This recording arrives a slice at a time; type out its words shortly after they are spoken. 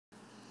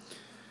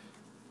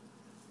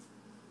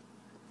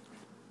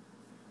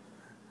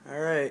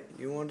Alright,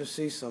 you wanted to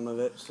see some of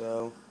it,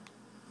 so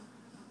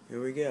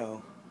here we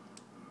go.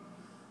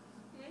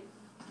 I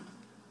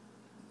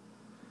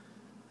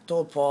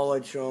told Paul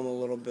I'd show him a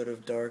little bit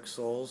of Dark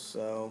Souls,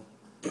 so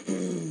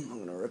I'm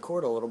going to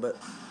record a little bit.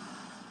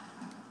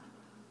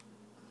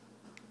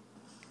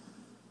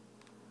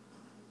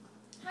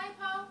 Hi,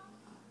 Paul.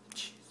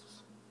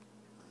 Jesus.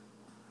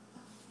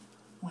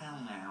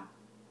 Well now,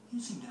 you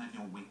seem to have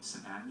your wits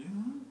about you.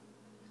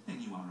 Then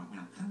you are a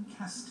welcome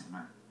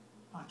customer.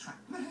 I try.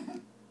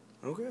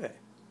 Okay.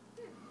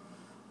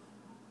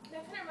 That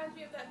kind of reminds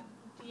me of that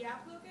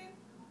Diablo game.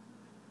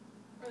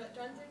 Or that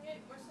dungeon game.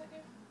 What's that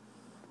game?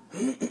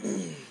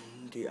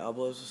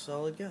 Diablo's a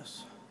solid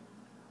guess.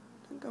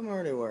 I think I'm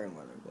already wearing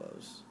leather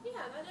gloves. Yeah,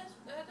 that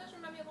does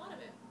remind me a lot of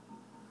it.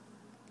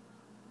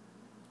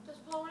 Does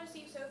Paul want to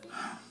see Sophie?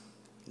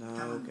 No,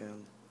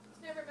 again.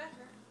 He's never met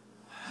her.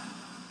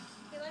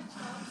 He likes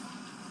dogs.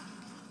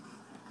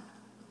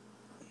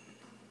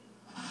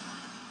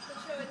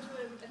 Let's show it to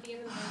him at the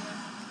end of the video.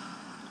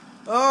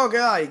 Oh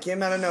god, he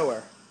came out of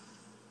nowhere.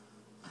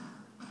 You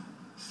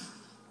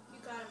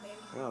got him, baby.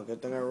 Oh,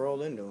 good thing I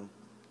rolled into him.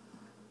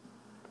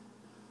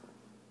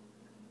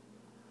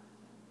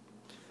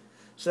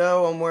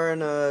 So, I'm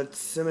wearing a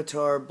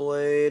scimitar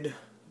blade,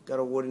 got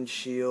a wooden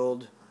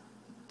shield,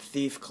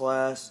 thief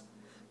class.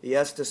 The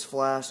Estus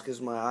flask is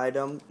my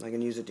item. I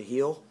can use it to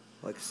heal,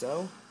 like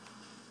so.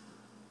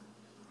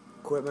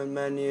 Equipment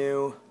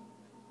menu,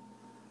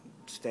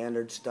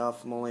 standard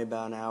stuff. I'm only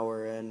about an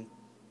hour in.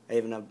 I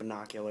even have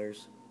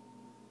binoculars.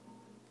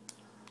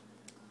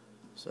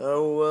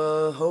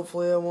 So,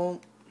 hopefully I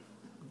won't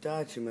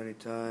die too many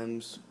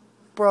times.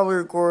 Probably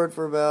record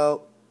for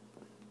about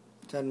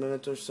 10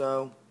 minutes or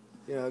so.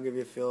 You know, give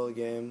you a feel of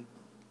the game.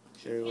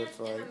 Show you what it's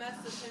like. the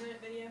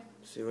 10-minute video.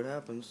 See what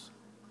happens.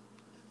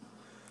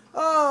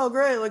 Oh,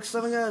 great, like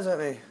 7 guys at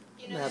me.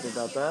 I'm happy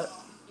about that.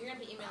 You're going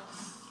to be emailing.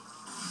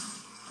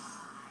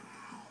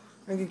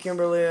 Thank you,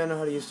 Kimberly. I know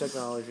how to use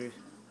technology.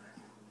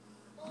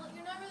 Well,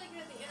 you're not really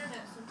good at the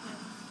internet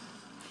sometimes.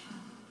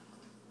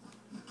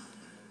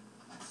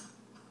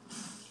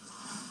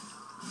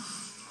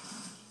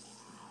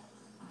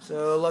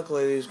 So,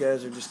 luckily, these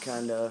guys are just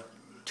kind of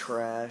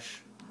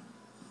trash.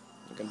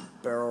 I can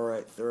barrel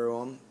right through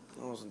them.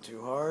 That wasn't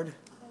too hard.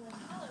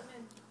 Hello,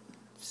 man.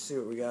 Let's see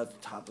what we got at the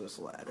top of this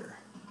ladder.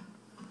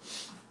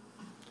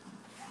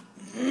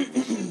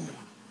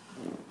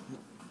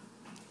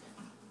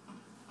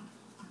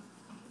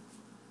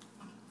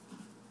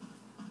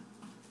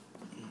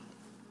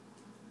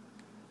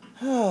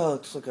 Oh,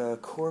 looks like a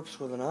corpse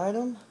with an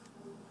item.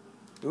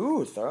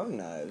 Ooh, throwing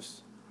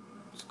knives.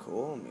 That's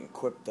cool. Let me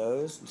equip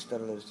those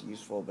instead of those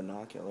useful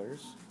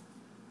binoculars.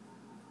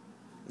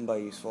 And by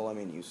useful, I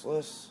mean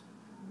useless.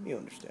 You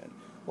understand.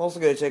 I'm also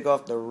going to take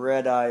off the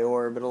red eye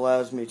orb. It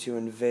allows me to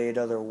invade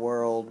other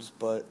worlds,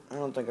 but I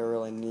don't think I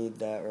really need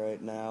that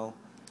right now.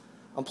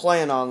 I'm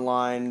playing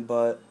online,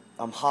 but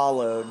I'm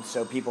hollowed,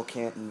 so people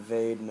can't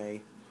invade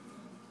me.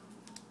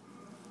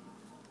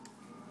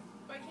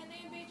 Why can't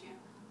they invade you?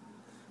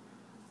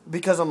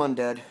 Because I'm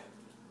undead.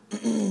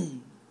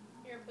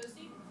 You're a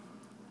pussy?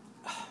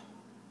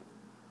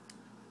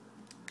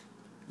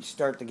 You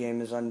start the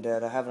game as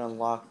undead. I haven't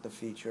unlocked the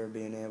feature of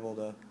being able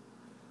to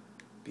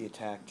be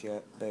attacked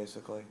yet,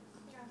 basically.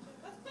 Gotcha.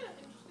 That's kind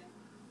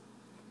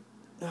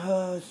of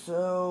interesting.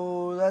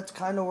 So that's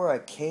kind of where I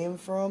came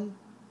from.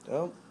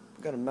 Oh,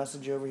 we got a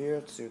message over here.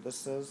 Let's see what this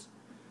says.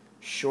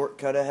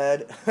 Shortcut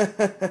ahead.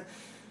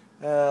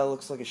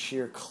 Looks like a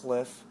sheer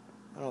cliff.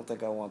 I don't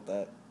think I want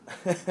that.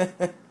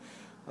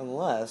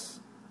 Unless...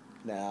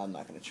 Nah, I'm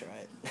not going to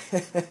try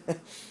it.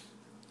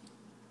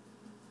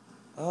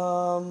 I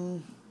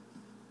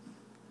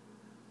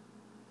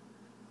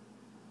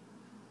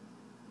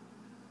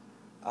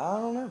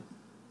don't know.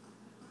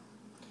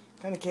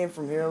 Kind of came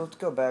from here. Let's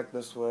go back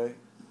this way.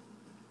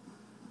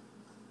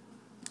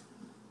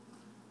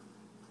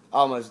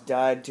 Almost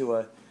died to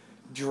a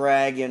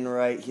dragon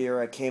right here.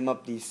 I came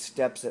up these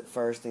steps at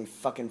first and he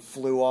fucking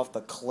flew off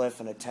the cliff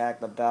and attacked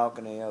the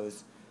balcony. I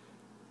was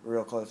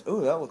real close.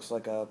 Ooh, that looks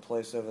like a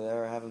place over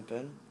there I haven't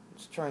been.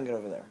 Let's try and get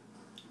over there.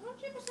 Why don't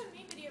you ever send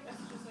me video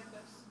messages like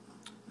this?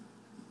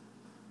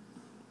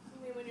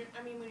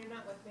 I mean when you're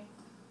not with me.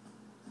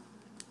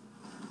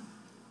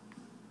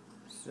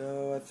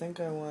 So I think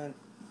I went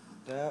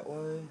that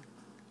way.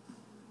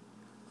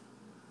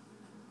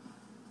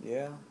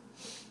 Yeah.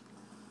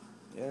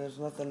 Yeah, there's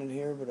nothing in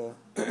here but a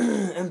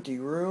empty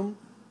room.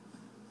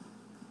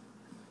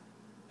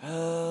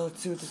 Let's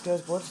see what this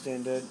guy's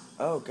bloodstain did.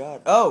 Oh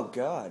god. Oh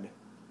god.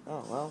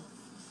 Oh well.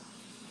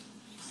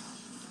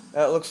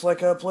 That looks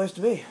like a place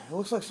to be. It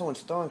looks like someone's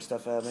throwing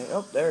stuff at me.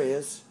 Oh, there he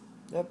is.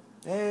 Yep.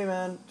 Hey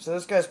man. So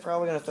this guy's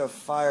probably gonna throw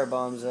fire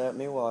bombs at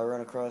me while I run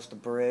across the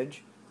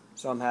bridge.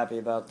 So I'm happy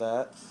about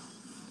that.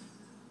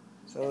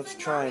 So let's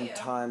try and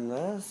time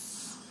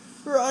this.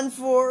 Run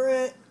for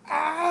it!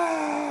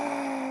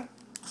 Ah!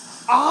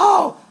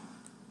 Oh!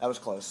 That was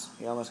close.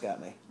 He almost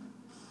got me.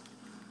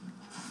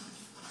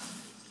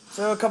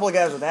 So a couple of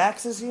guys with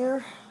axes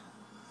here.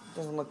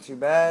 Doesn't look too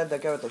bad.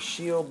 That guy with the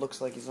shield looks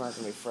like he's not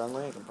going to be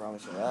friendly. I can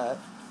promise you that.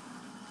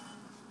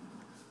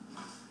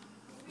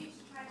 Maybe you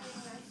should try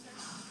being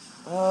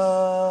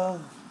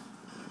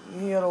nicer.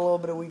 He had a little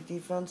bit of weak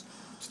defense.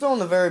 Still in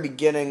the very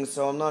beginning,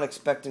 so I'm not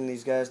expecting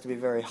these guys to be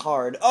very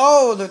hard.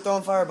 Oh, they're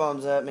throwing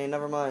firebombs at me.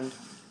 Never mind.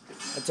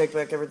 I take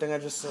back everything I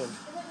just said. Isn't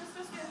this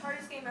supposed to be the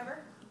hardest game ever?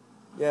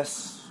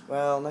 Yes.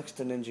 Well, next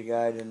to Ninja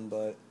Gaiden,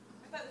 but...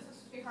 I thought this was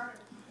supposed to be harder.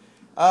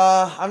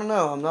 I don't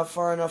know. I'm not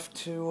far enough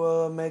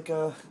to make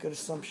a good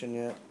assumption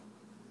yet.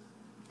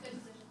 Good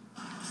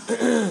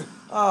decision.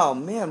 Oh,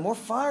 man, more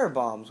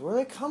firebombs. Where are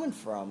they coming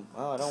from?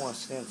 Oh, I don't want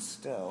to stand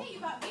still. Hey, you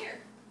bought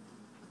beer.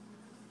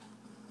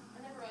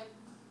 Oh, never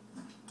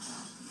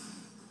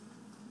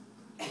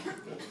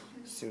mind.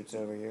 Suits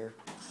over here.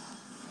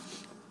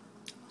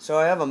 So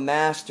I have a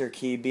master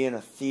key being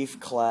a thief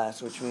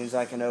class, which means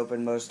I can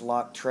open most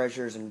locked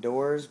treasures and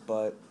doors,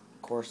 but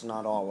of course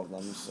not all of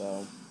them,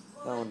 so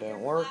that one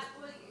didn't work.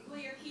 Will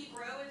your key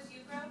grow as you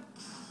grow?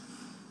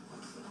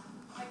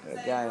 Like, Got a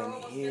does guy it grow in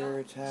almost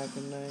here still?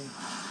 attacking me.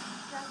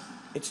 Yeah.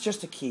 It's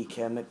just a key,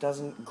 Kim. It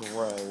doesn't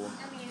grow. I mean,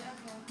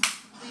 okay.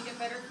 Do you get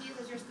better keys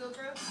as your skill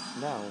grows?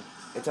 No.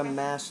 It's a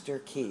master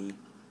key.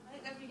 I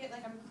think that you get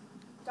like a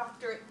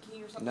doctorate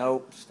key or something.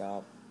 Nope.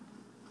 Stop.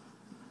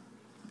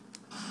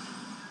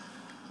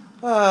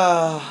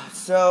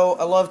 So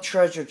I love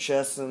treasure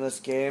chests in this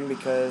game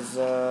because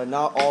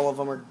not all of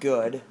them are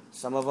good.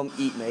 Some of them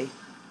eat me.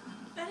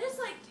 That is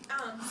like,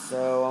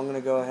 So I'm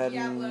gonna go ahead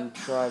Diablo. and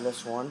try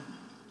this one,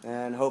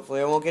 and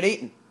hopefully I won't get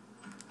eaten.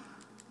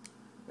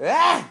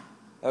 Ah!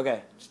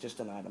 Okay, it's just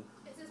an item.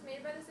 Is this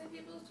made by the same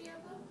people as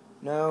Diablo?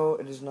 No,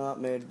 it is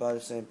not made by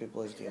the same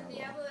people as Is Diablo.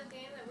 Diablo a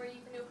game where you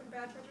can open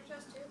bad treasure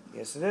chests too?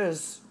 Yes, it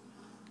is.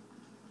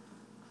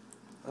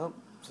 Oh,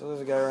 so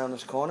there's a guy around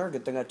this corner.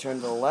 Good thing I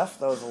turned to the left.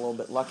 That was a little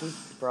bit lucky.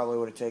 He probably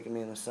would have taken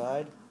me in the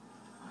side.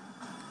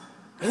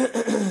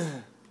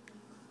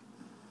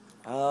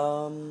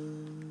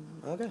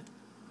 Okay.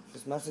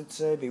 This message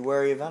said, be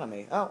wary of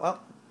enemy. Oh, well.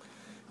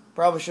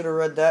 Probably should have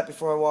read that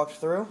before I walked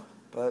through,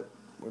 but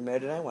we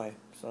made it anyway.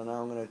 So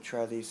now I'm going to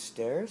try these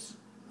stairs.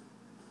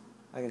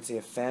 I can see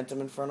a phantom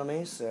in front of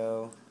me,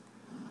 so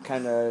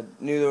kind of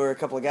knew there were a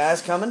couple of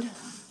guys coming.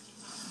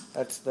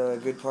 That's the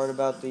good part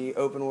about the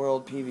open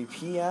world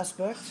PvP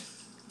aspect.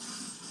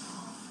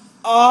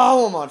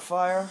 Oh, I'm on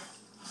fire.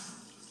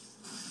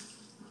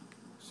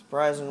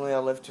 Surprisingly, I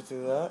lived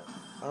through that.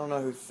 I don't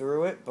know who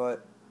threw it,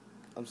 but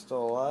I'm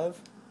still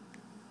alive.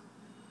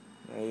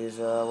 I use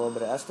a little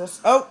bit of Estus.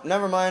 Oh,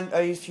 never mind.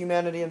 I used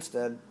humanity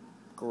instead.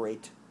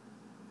 Great.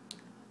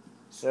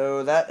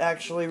 So that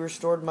actually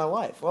restored my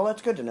life. Well,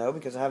 that's good to know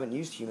because I haven't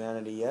used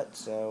humanity yet,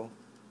 so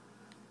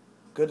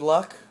good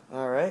luck.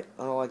 Alright,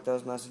 I don't like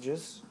those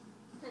messages.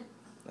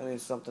 That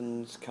means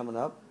something's coming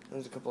up.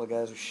 There's a couple of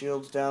guys with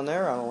shields down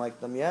there. I don't like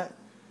them yet.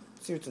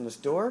 Let's see what's in this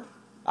door.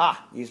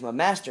 Ah, use my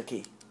master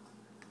key.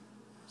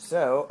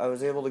 So, I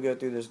was able to go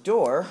through this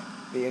door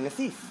being a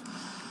thief.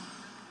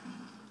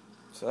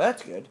 So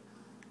that's good.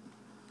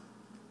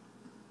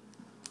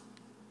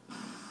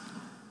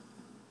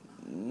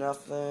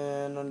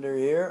 Nothing under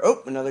here.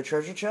 Oh, another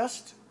treasure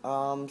chest.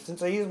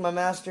 Since I used my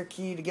master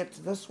key to get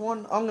to this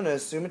one, I'm going to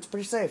assume it's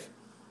pretty safe.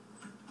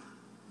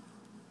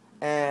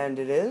 And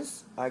it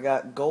is. I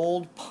got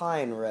gold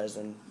pine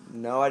resin.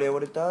 No idea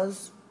what it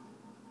does.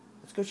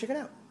 Let's go check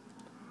it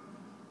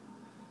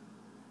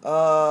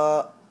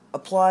out.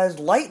 Applies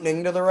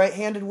lightning to the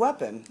right-handed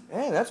weapon.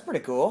 Hey, that's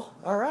pretty cool.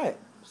 Alright.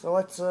 So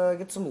let's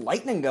get some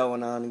lightning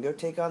going on and go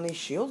take on these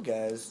shield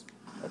guys.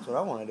 That's what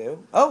I want to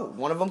do. Oh,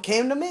 one of them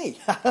came to me.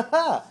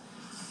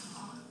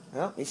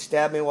 Well, he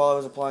stabbed me while I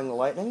was applying the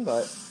lightning,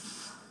 but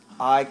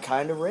I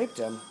kind of raped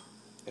him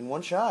in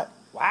one shot.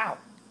 Wow.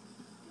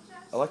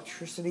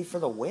 Electricity for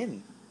the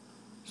win.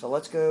 So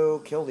let's go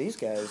kill these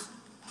guys.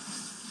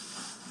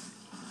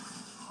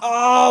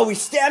 Oh, he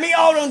stabbed me.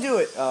 Oh, don't do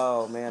it.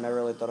 Oh, man, I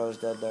really thought I was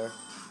dead there.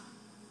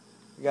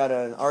 We got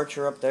an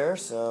archer up there,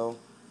 so...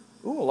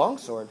 Ooh, a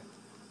longsword.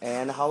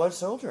 And a hollow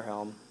soldier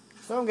helm.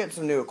 So I'm getting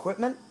some new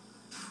equipment.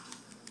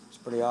 It's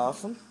pretty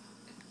awesome.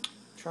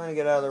 Trying to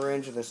get out of the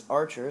range of this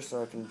archer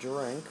so I can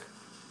drink.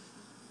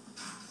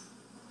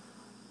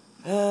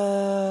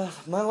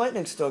 My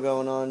lightning's still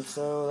going on,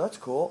 so that's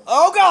cool.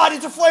 Oh god,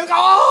 it's a flame.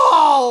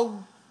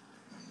 Oh!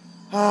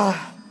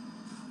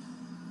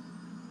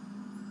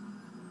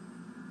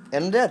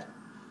 And I'm dead.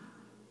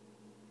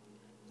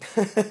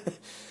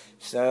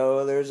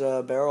 So there's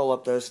a barrel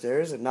up those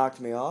stairs that knocked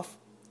me off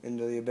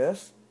into the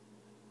abyss.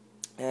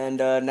 And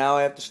now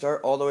I have to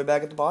start all the way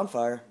back at the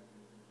bonfire.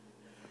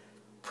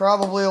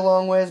 Probably a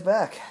long ways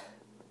back.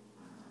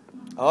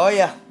 Oh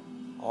yeah,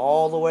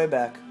 all the way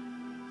back. You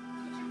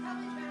should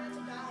probably try not to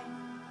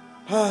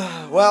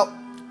die. Well,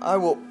 I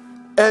will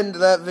end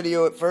that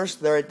video at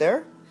first, right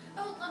there.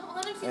 Oh,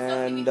 let him see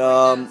And,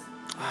 something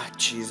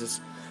Jesus.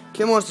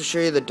 Kim wants to show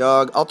you the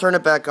dog. I'll turn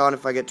it back on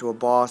if I get to a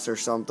boss or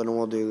something, and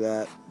we'll do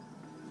that.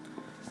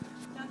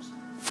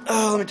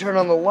 Oh, let me turn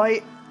on the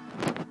light.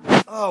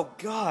 Oh,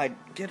 God.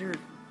 Get her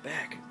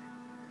back.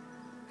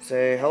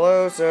 Say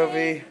hello,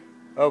 Sophie.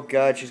 Oh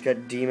god, she's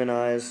got demon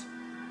eyes.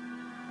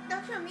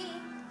 Don't show me.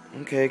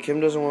 Okay, Kim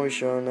doesn't want to be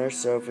shown. There's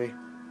Sophie.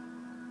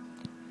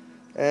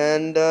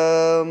 And,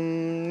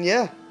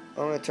 yeah.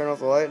 I'm gonna turn off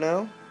the light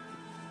now.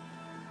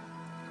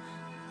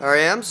 There I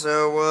am,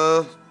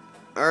 so,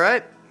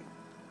 alright.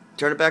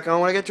 Turn it back on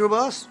when I get to a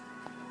bus.